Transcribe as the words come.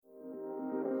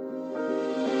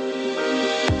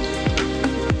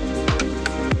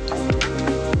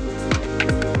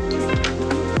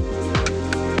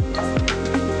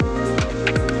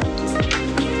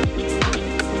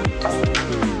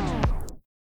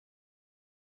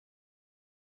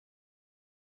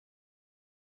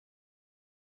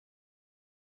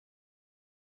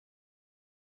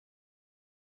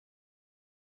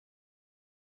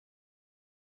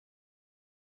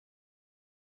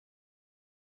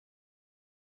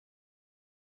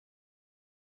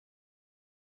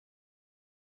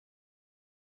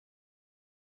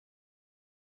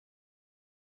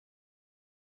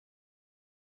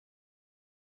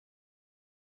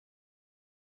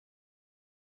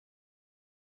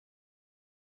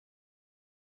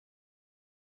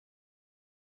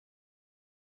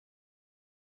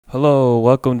Hello,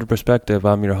 welcome to Perspective.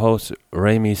 I'm your host,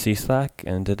 Rami Slack,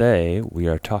 and today we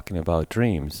are talking about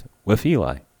dreams with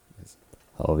Eli.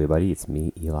 Hello, everybody. It's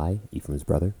me, Eli, Ephraim's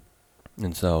brother.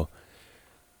 And so,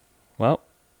 well,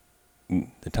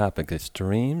 the topic is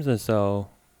dreams, and so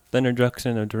the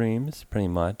introduction of dreams, pretty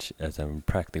much, as I'm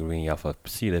practically reading off a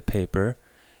sheet of paper.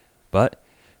 But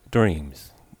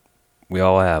dreams, we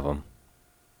all have them,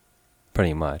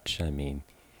 pretty much. I mean,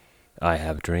 I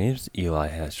have dreams, Eli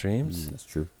has dreams. That's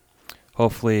true.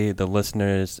 Hopefully, the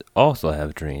listeners also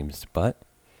have dreams, but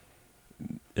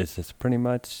it's just pretty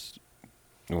much,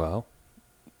 well,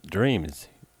 dreams.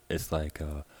 It's like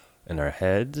in our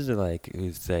heads, like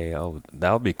we say, "Oh,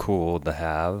 that would be cool to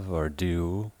have or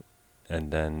do,"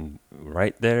 and then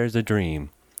right there is a dream.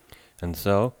 And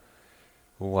so,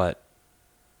 what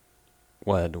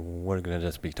we're gonna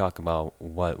just be talking about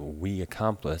what we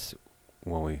accomplish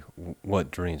when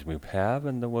what dreams we have,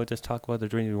 and then we'll just talk about the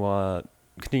dreams we want to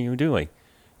continue doing.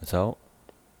 And so,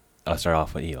 I'll start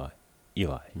off with Eli.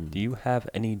 Eli, do you have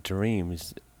any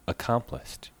dreams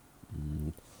accomplished?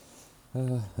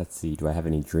 Let's see. Do I have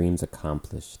any dreams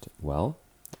accomplished? Well,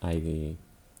 I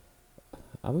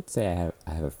would say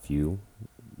I have a few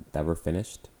that were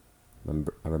finished.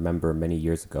 I remember many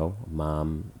years ago,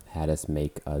 Mom had us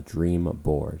make a dream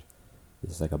board.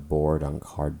 This is like a board on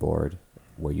cardboard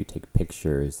where you take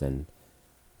pictures and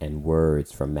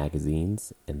words from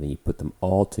magazines, and then you put them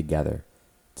all together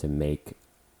to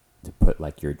put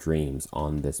like your dreams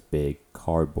on this big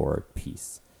cardboard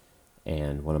piece.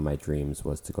 And one of my dreams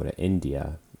was to go to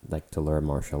India, like to learn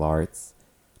martial arts,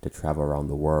 to travel around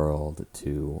the world,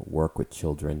 to work with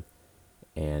children.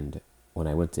 And when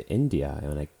I went to India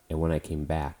and when I came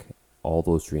back, all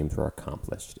those dreams were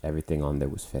accomplished. Everything on there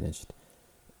was finished.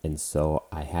 And so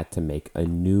I had to make a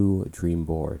new dream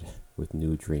board with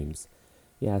new dreams.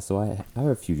 Yeah, so I have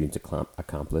a few dreams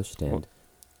accomplished, and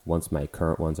once my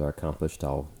current ones are accomplished,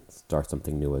 I'll start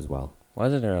something new as well.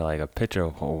 Wasn't there like a picture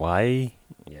of Hawaii?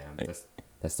 Yeah,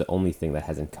 that's the only thing that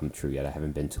hasn't come true yet. I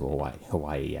haven't been to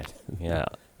Hawaii yet. Yeah.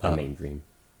 My main dream.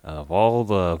 Of all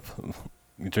the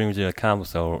dreams you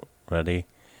accomplished already,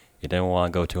 you didn't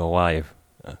want to go to Hawaii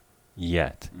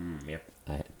yet. Yep.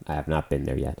 I have not been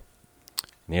there yet.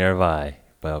 Neither have I,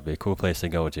 but it'll be a cool place to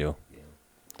go to. Yeah.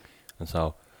 And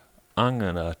so, I'm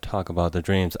going to talk about the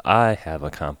dreams I have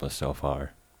accomplished so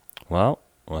far. Well,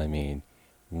 I mean,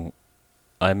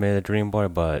 I made a dream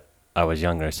board, but I was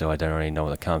younger, so I didn't really know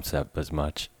the concept as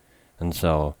much. And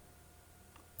so,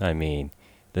 I mean,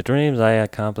 the dreams I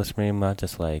accomplished pretty much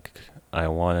is like, I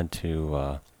wanted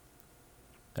to,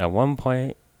 at one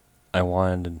point, I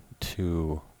wanted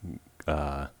to,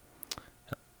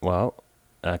 well,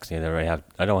 actually, I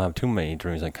don't have too many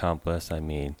dreams accomplished. I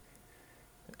mean,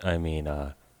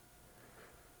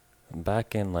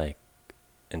 back in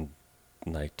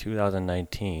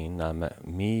 2019,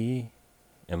 me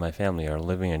and my family are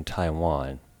living in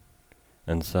Taiwan,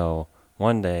 and so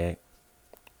one day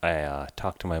I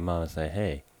talked to my mom and said,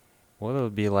 "Hey, what would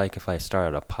it be like if I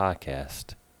started a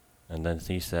podcast?" And then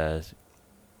she says,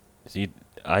 "See,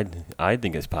 I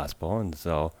think it's possible, and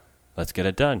so let's get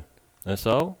it done." And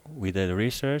so we did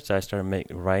research. I started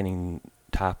writing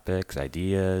topics,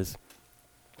 ideas,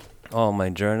 all my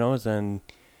journals, and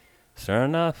sure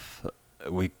enough,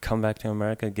 we come back to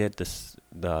America, get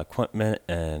the equipment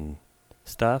and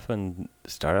stuff, and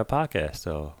start a podcast.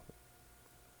 So,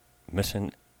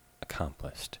 mission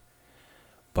accomplished.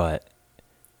 But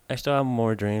I still have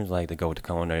more dreams, like to go to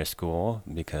culinary school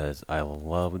because I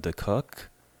love to cook,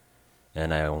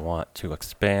 and I want to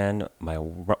expand my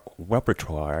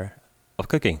repertoire of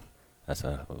cooking. That's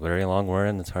a very long word,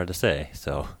 and it's hard to say.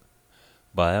 So,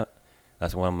 but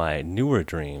that's one of my newer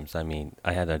dreams. I mean,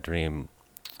 I had a dream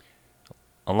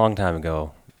a long time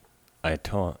ago.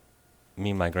 Me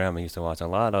and my grandma used to watch a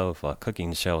lot of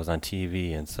cooking shows on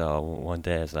TV, and so one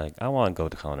day it's like, I want to go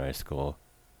to culinary school.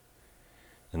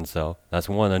 And so that's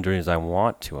one of the dreams I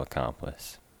want to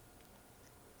accomplish.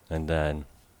 And then,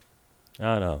 I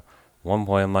don't know, one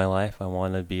point in my life I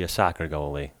wanted to be a soccer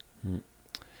goalie.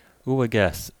 Who would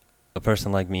guess a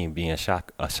person like me being a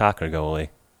soccer goalie?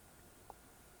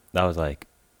 That was like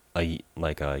a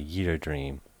year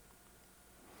dream.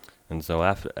 And so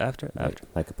after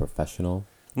like a professional.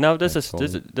 No, this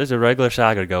is a regular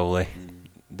soccer goalie.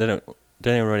 Didn't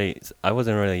really. I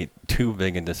wasn't really too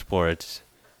big into sports,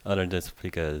 other than just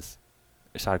because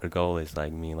soccer goalie is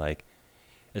like me. Like,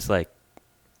 it's like,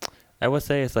 I would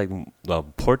say it's like the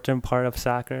important part of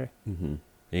soccer. Mm-hmm.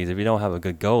 Because if you don't have a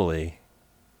good goalie,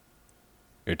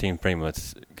 your team pretty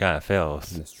much kind of fails.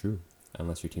 That's true.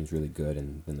 Unless your team's really good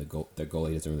and then the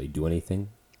goalie doesn't really do anything.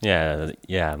 Yeah.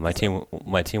 My team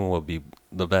will be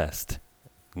the best.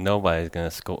 nobody's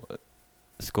gonna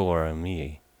score on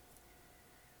me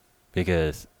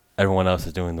because everyone else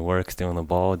is doing the work, doing the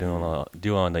ball,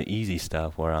 doing the easy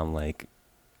stuff where I'm like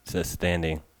just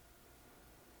standing.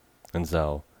 And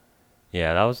so,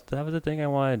 yeah, that was the thing I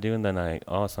wanted to do. And then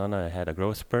all of a sudden I had a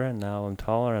growth spurt, and now I'm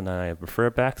taller, and I prefer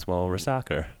basketball over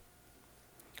soccer.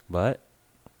 But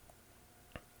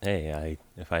hey,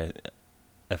 if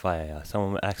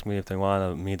someone asks me if they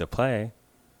want me to play,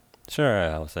 sure,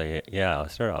 I'll say yeah,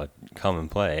 sure, I'll come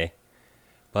and play.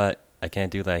 But I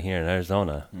can't do that here in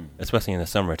Arizona, especially in the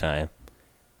summertime.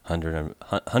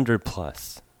 100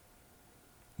 plus,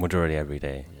 majority every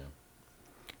day. Yeah.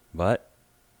 But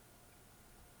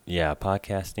yeah,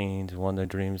 podcasting is one of the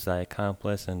dreams I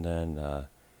accomplished, and then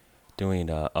doing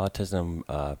autism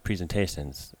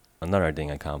presentations, another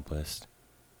thing I accomplished.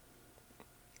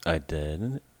 I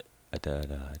did.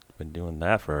 I've been doing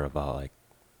that for about like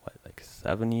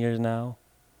 7 years now,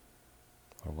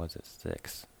 or was it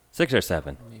 6? 6 or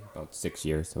 7? About 6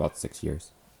 years. About 6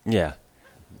 years. Yeah,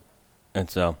 and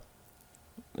so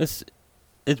it's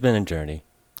been a journey.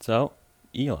 So,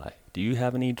 Eli, do you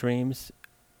have any dreams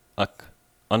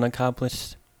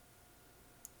unaccomplished?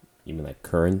 You mean like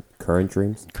current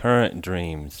dreams? Current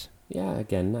dreams. Yeah,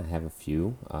 again, I have a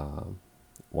few.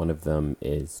 One of them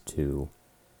is to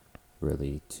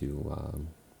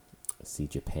see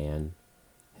Japan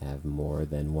have more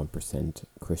than 1%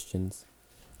 Christians,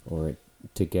 or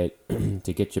to get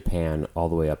to get Japan all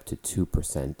the way up to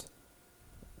 2%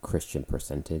 Christian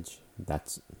percentage.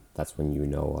 That's when you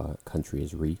know a country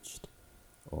is reached,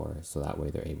 or so that way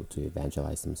they're able to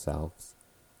evangelize themselves.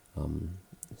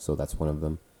 So that's one of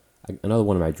them. Another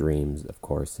one of my dreams, of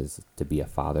course, is to be a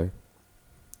father.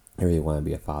 I really want to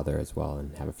be a father as well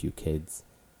and have a few kids,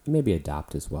 and maybe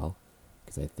adopt as well,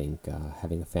 because I think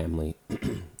having a family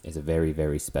is a very,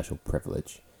 very special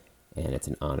privilege, and it's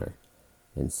an honor,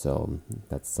 and so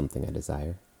that's something I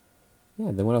desire.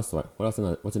 Yeah. Then what else?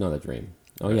 What's another dream?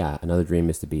 Oh yeah, another dream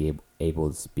is to be able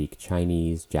to speak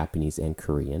Chinese, Japanese, and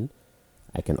Korean.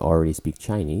 I can already speak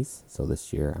Chinese, so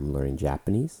this year I'm learning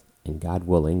Japanese, and God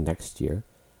willing, next year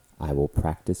I will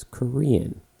practice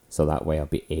Korean, so that way I'll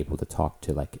be able to talk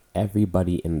to like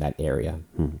everybody in that area.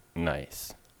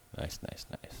 Nice.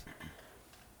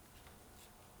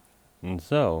 And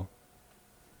so,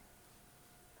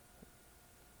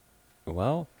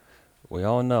 well, we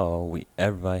all know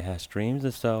everybody has dreams,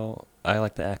 and so I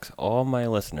like to ask all my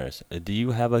listeners: do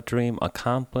you have a dream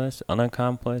accomplished,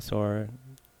 unaccomplished, or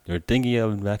you're thinking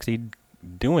of actually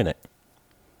doing it?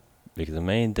 Because the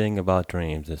main thing about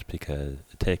dreams is because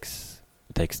it takes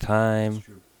time.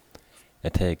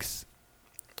 It takes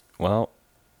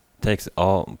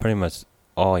pretty much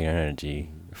all your energy,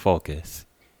 focus.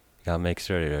 You gotta make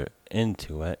sure you're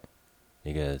into it,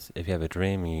 because if you have a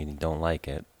dream and you don't like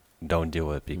it, don't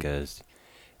do it, because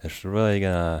it's really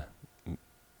gonna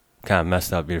kind of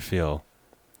mess up your feel.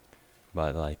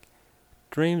 But like,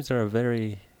 dreams are a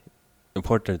very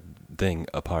important thing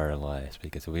a part of our lives,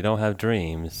 because if we don't have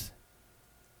dreams,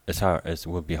 it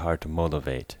would be hard to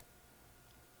motivate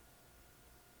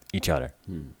each other.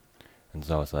 And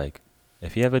so it's like,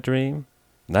 if you have a dream,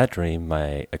 that dream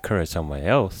might occur to somebody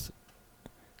else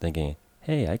thinking,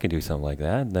 hey, I could do something like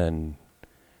that. Then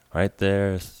right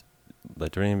there, the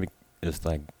dream is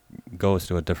like goes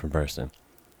to a different person.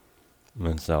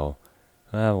 And so,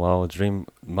 my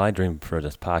dream for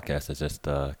this podcast is just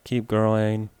to keep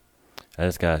growing. I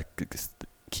just gotta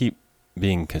keep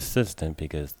being consistent,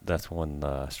 because that's one of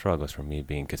the struggles for me,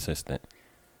 being consistent.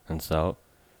 And so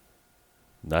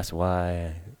that's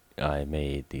why I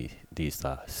made these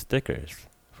stickers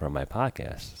for my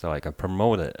podcast, so I can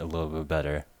promote it a little bit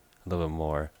better, a little bit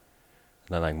more.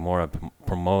 Then like more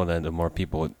promote it, the more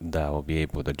people that will be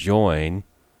able to join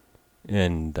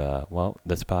in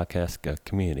this podcast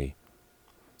community.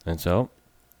 And so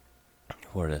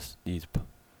for these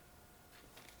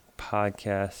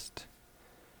podcast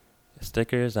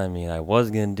stickers, I mean, I was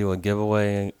gonna do a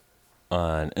giveaway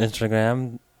on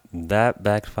Instagram. That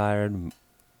backfired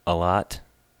a lot,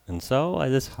 and so I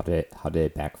just How did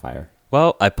it backfire?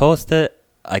 Well, I posted,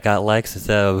 I got likes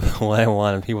instead of what I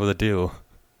wanted people to do.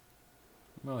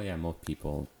 Well, yeah, most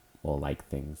people will like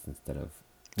things instead of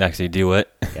Actually do it.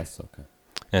 yes, okay.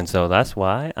 And so that's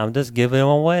why I'm just giving them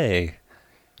away.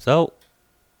 So,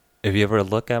 if you ever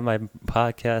look at my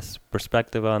podcast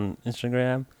perspective on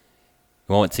Instagram,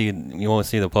 you won't see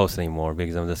the post anymore,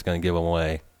 because I'm just going to give them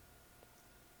away.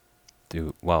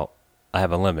 I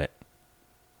have a limit.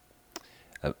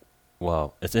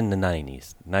 It's in the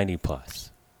 90s, 90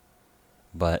 plus.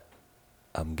 But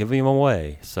I'm giving them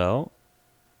away. So,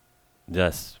 you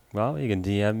can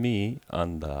DM me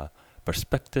on the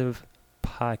Perspective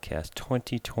Podcast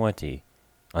 2020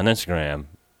 on Instagram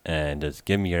and just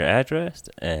give me your address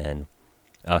and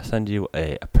I'll send you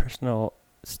a personal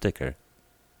sticker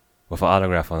with an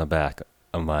autograph on the back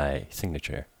of my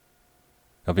signature.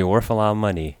 It'll be worth a lot of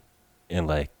money in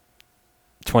like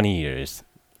 20 years.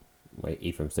 Wait,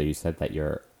 Ephraim, so you said that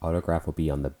your autograph will be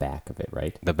on the back of it,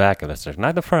 right? The back of the sticker,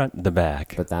 not the front, the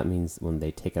back. But that means when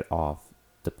they take it off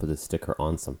to put the sticker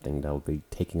on something, they'll be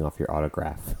taking off your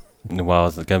autograph. Well,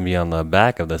 it's going to be on the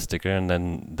back of the sticker, and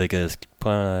then they can just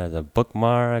put it as a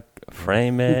bookmark,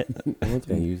 frame it. I'm going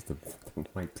to use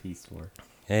my piece for.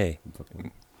 Hey,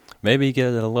 maybe you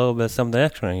get a little bit of something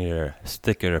extra in your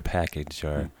sticker package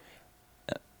or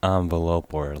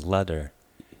envelope or letter.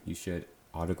 You should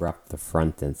autograph the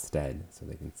front instead so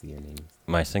they can see your names.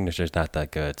 My signature's not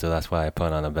that good, so that's why I put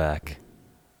it on the back.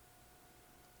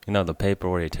 You know the paper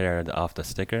where you tear it off the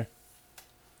sticker?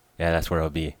 Yeah, that's where it'll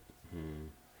be.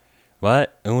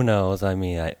 But who knows? I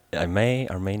mean, I may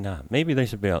or may not. Maybe there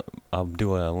should be I'll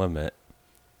do a limit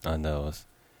on those.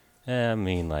 I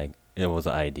mean, like, it was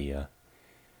an idea.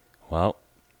 Well,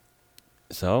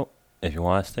 so, if you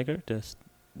want a sticker, just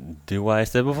do what I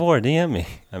said before. DM me.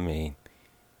 I mean,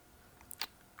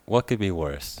 what could be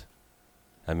worse?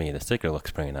 I mean, the sticker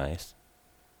looks pretty nice.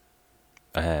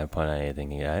 I haven't put on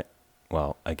anything yet.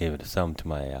 Well, I gave it some to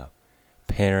my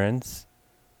parents,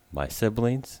 my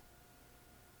siblings.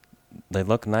 They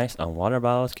look nice on water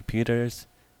bottles, computers.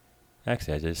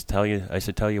 Actually, I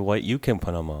should tell you what you can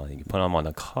put them on. You can put them on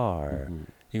a car. Mm-hmm.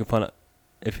 You can put,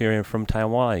 if you're from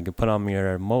Taiwan, you can put on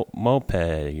your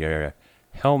moped, your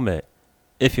helmet.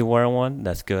 If you wear one,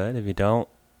 that's good. If you don't,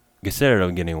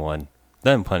 consider getting one.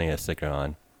 Then putting a sticker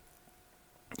on.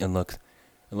 It looks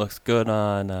good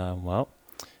on.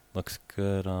 Looks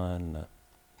good on.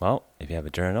 If you have a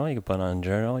journal, you can put on a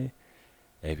journal.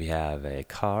 If you have a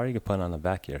car, you can put it on the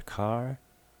back of your car.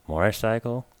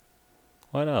 Motorcycle.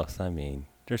 What else? I mean,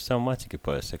 there's so much you could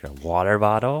put a sticker on. Water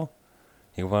bottle.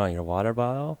 You can put on your water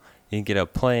bottle. You can get a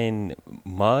plain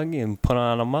mug and put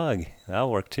on a mug.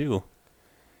 That'll work too.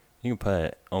 You can put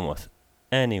it almost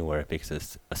anywhere because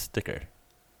it's a sticker.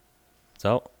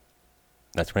 So,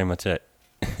 that's pretty much it.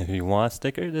 If you want a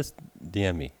sticker, just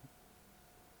DM me.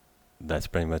 That's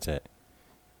pretty much it.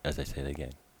 As I say it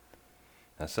again.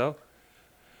 And so,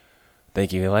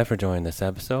 thank you, Eli, for joining this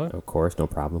episode. Of course, no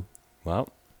problem. Well,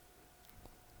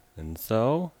 and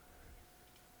so,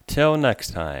 till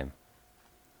next time,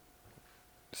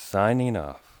 signing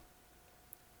off.